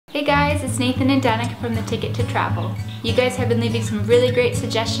Hey guys, it's Nathan and Danica from the Ticket to Travel. You guys have been leaving some really great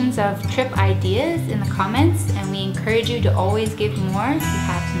suggestions of trip ideas in the comments, and we encourage you to always give more. We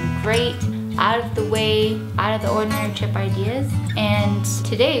have some great, out of the way, out of the ordinary trip ideas. And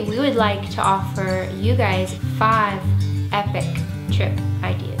today we would like to offer you guys 5 epic trip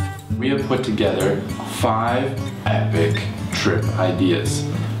ideas. We have put together 5 epic trip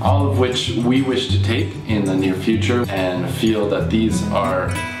ideas, all of which we wish to take in the near future and feel that these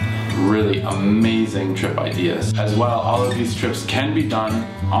are really amazing trip ideas. As well, all of these trips can be done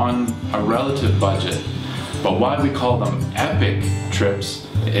on a relative budget, but why we call them epic trips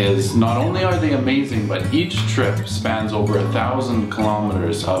is not only are they amazing, but each trip spans over 1,000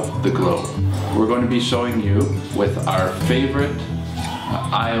 kilometers of the globe. We're going to be showing you with our favorite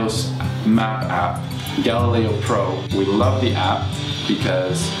iOS map app, Galileo Pro. We love the app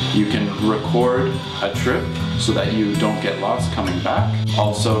because you can record a trip so that you don't get lost coming back.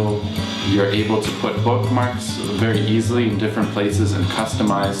 Also, you're able to put bookmarks very easily in different places and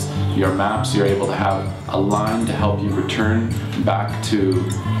customize your maps. You're able to have a line to help you return back to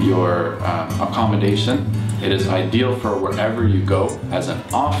your accommodation. It is ideal for wherever you go as an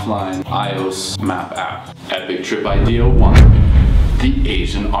offline iOS map app. Epic trip idea 1, the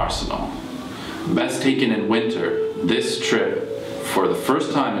Asian Arsenal. Best taken in winter, this trip for the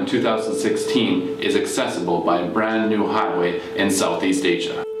first time in 2016 is accessible by a brand new highway in Southeast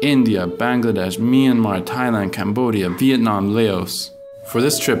Asia. India, Bangladesh, Myanmar, Thailand, Cambodia, Vietnam, Laos. For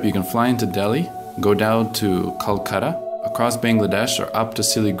this trip you can fly into Delhi, go down to Kolkata, across Bangladesh or up to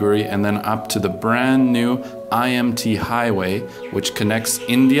Siliguri, and then up to the brand new IMT highway which connects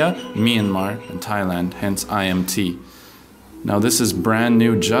India, Myanmar and Thailand, hence IMT. Now this is brand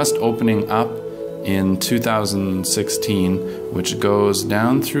new, just opening up in 2016, which goes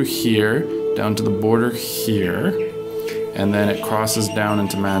down through here, down to the border here, and then it crosses down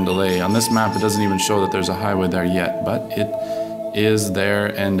into Mandalay. On this map it doesn't even show that there's a highway there yet, but it is there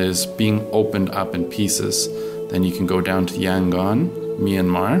and is being opened up in pieces. Then you can go down to Yangon,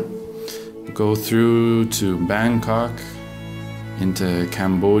 Myanmar, go through to Bangkok, into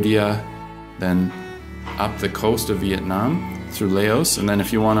Cambodia, then up the coast of Vietnam, through Laos, and then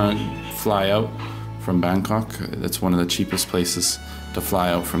if you want to fly out from Bangkok, that's one of the cheapest places to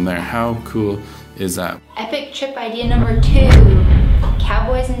fly out from there. How cool is that? Epic trip idea number 2,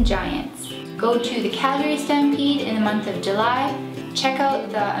 Cowboys and Giants. Go to the Calgary Stampede in the month of July. Check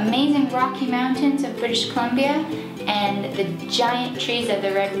out the amazing Rocky Mountains of British Columbia and the giant trees of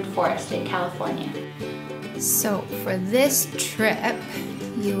the Redwood Forest in California. So for this trip,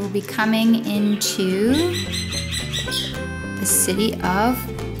 you will be coming into the city of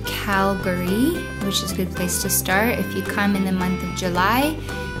Calgary, which is a good place to start. If you come in the month of July,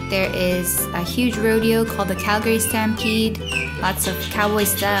 there is a huge rodeo called the Calgary Stampede. Lots of cowboy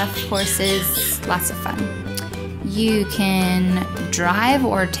stuff, horses, lots of fun. You can drive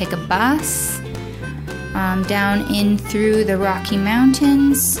or take a bus down in through the Rocky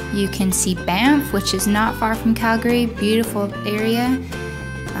Mountains. You can see Banff, which is not far from Calgary, beautiful area.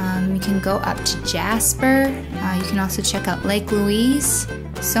 You can go up to Jasper. You can also check out Lake Louise.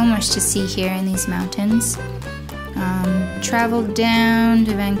 So much to see here in these mountains. Travel down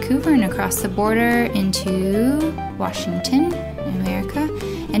to Vancouver and across the border into Washington, America,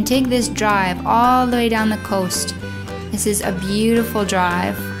 and take this drive all the way down the coast. This is a beautiful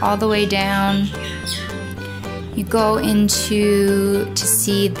drive all the way down. You go into to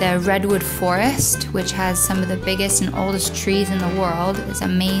see the Redwood Forest, which has some of the biggest and oldest trees in the world. It's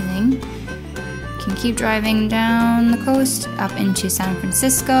amazing. You can keep driving down the coast up into San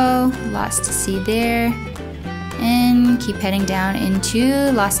Francisco, lots to see there, and keep heading down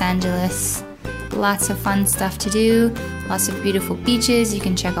into Los Angeles. Lots of fun stuff to do, lots of beautiful beaches. You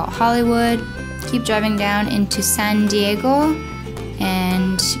can check out Hollywood. Keep driving down into San Diego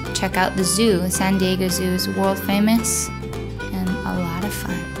and check out the zoo. The San Diego Zoo is world famous and a lot of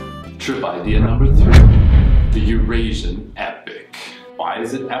fun. Trip idea number 3, the Eurasian Epic. Why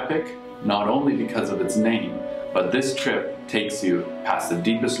is it epic? Not only because of its name, but this trip takes you past the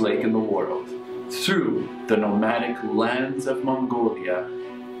deepest lake in the world, through the nomadic lands of Mongolia,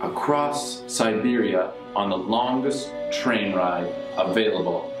 across Siberia on the longest train ride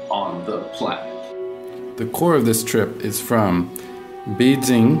available on the planet. The core of this trip is from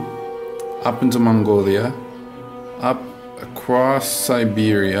Beijing up into Mongolia, up across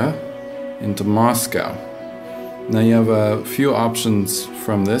Siberia into Moscow. Now you have a few options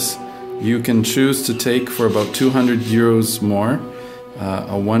from this. You can choose to take for about 200 euros more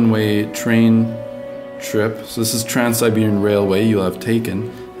a one-way train trip. So this is Trans-Siberian Railway you'll have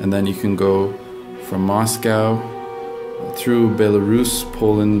taken, and then you can go from Moscow through Belarus,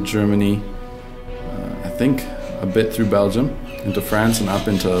 Poland, Germany, I think a bit through Belgium, into France and up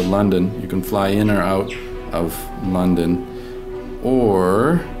into London. You can fly in or out of London.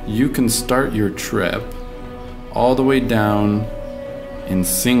 Or you can start your trip all the way down in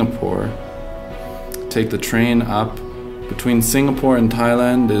Singapore. Take the train up. Between Singapore and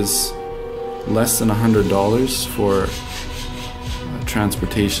Thailand is less than $100 for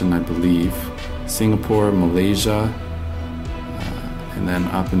transportation, I believe. Singapore, Malaysia, and then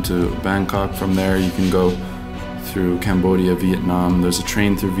up into Bangkok. From there you can go through Cambodia, Vietnam. There's a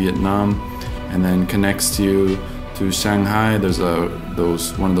train through Vietnam and then connects you to Shanghai. There's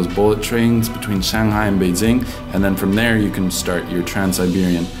one of those bullet trains between Shanghai and Beijing, and then from there you can start your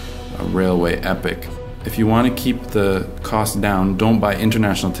trans-siberian railway epic. If you want to keep the cost down, don't buy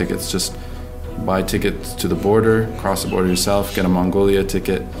international tickets, just buy tickets to the border, cross the border yourself, get a Mongolia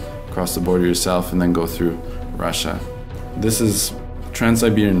ticket, cross the border yourself, and then go through Russia. This is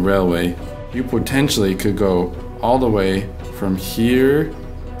Trans-Siberian Railway. You potentially could go all the way from here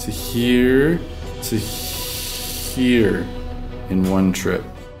to here to here in one trip.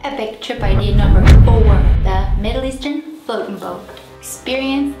 Epic trip idea number 4, the Middle Eastern floating boat.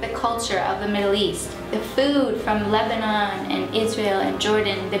 Experience the culture of the Middle East, the food from Lebanon and Israel and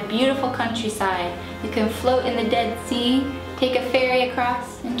Jordan, the beautiful countryside. You can float in the Dead Sea, take a ferry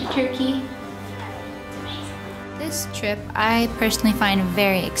across into Turkey. It's amazing. This trip I personally find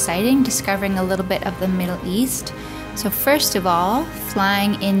very exciting, discovering a little bit of the Middle East. So first of all,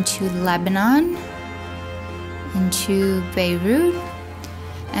 flying into Lebanon, into Beirut,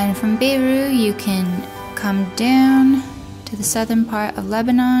 and from Beirut you can come down to the southern part of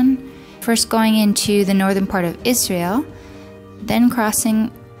Lebanon, first going into the northern part of Israel, then crossing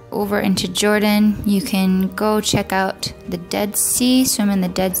over into Jordan. You can go check out the Dead Sea, swim in the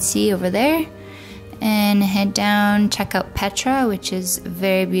Dead Sea over there, and head down, check out Petra, which is a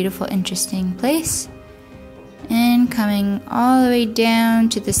very beautiful, interesting place. And coming all the way down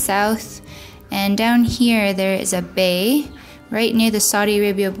to the south, and down here there is a bay right near the Saudi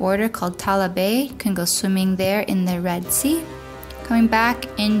Arabia border called Tala Bay. You can go swimming there in the Red Sea. Coming back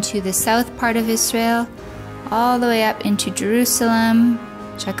into the south part of Israel, all the way up into Jerusalem.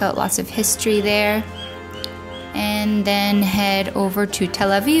 Check out lots of history there. And then head over to Tel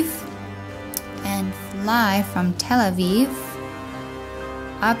Aviv and fly from Tel Aviv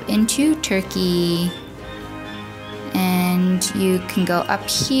up into Turkey. And you can go up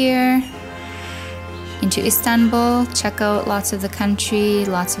here into Istanbul, check out lots of the country,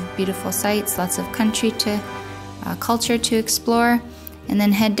 lots of beautiful sights, lots of country culture to explore, and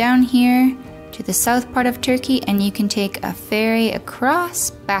then head down here to the south part of Turkey, and you can take a ferry across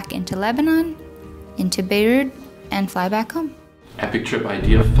back into Lebanon, into Beirut, and fly back home. Epic trip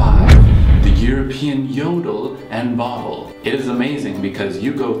idea 5, the European yodel and bobble. It is amazing because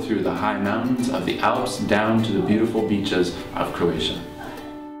you go through the high mountains of the Alps down to the beautiful beaches of Croatia.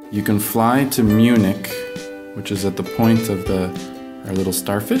 You can fly to Munich, which is at the point of our little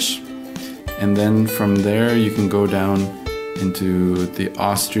starfish, and then from there you can go down into the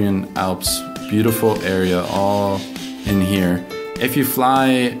Austrian Alps, beautiful area all in here. If you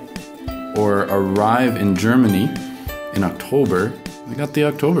fly or arrive in Germany in October, we got the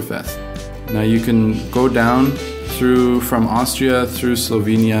Oktoberfest. Now you can go down from Austria through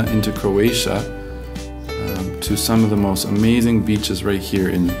Slovenia into Croatia, to some of the most amazing beaches right here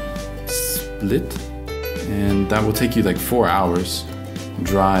in Split, and that will take you like 4 hours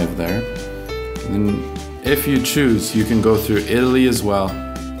drive there. And if you choose, you can go through Italy as well,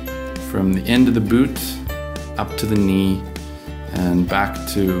 from the end of the boot up to the knee and back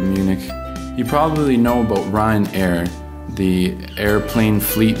to Munich. You probably know about Ryanair, the airplane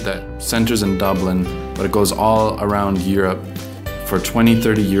fleet that centers in Dublin, but it goes all around Europe for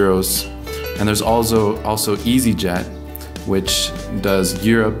 20-30 euros. And there's also EasyJet, which does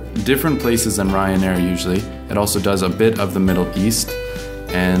Europe, different places than Ryanair usually. It also does a bit of the Middle East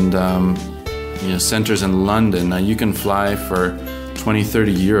and centers in London. Now you can fly for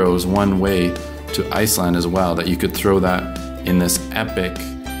 20-30 euros one way to Iceland as well, that you could throw that in this epic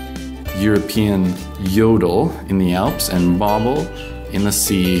European yodel in the Alps and bobble in the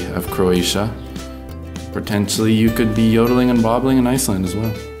sea of Croatia. Potentially you could be yodeling and bobbling in Iceland as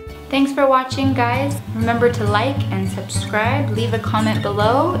well. Thanks for watching, guys. Remember to like and subscribe. Leave a comment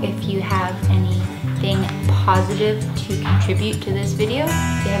below if you have anything positive to contribute to this video.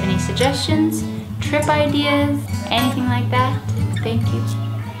 If you have any suggestions, trip ideas, anything like that. Thank you.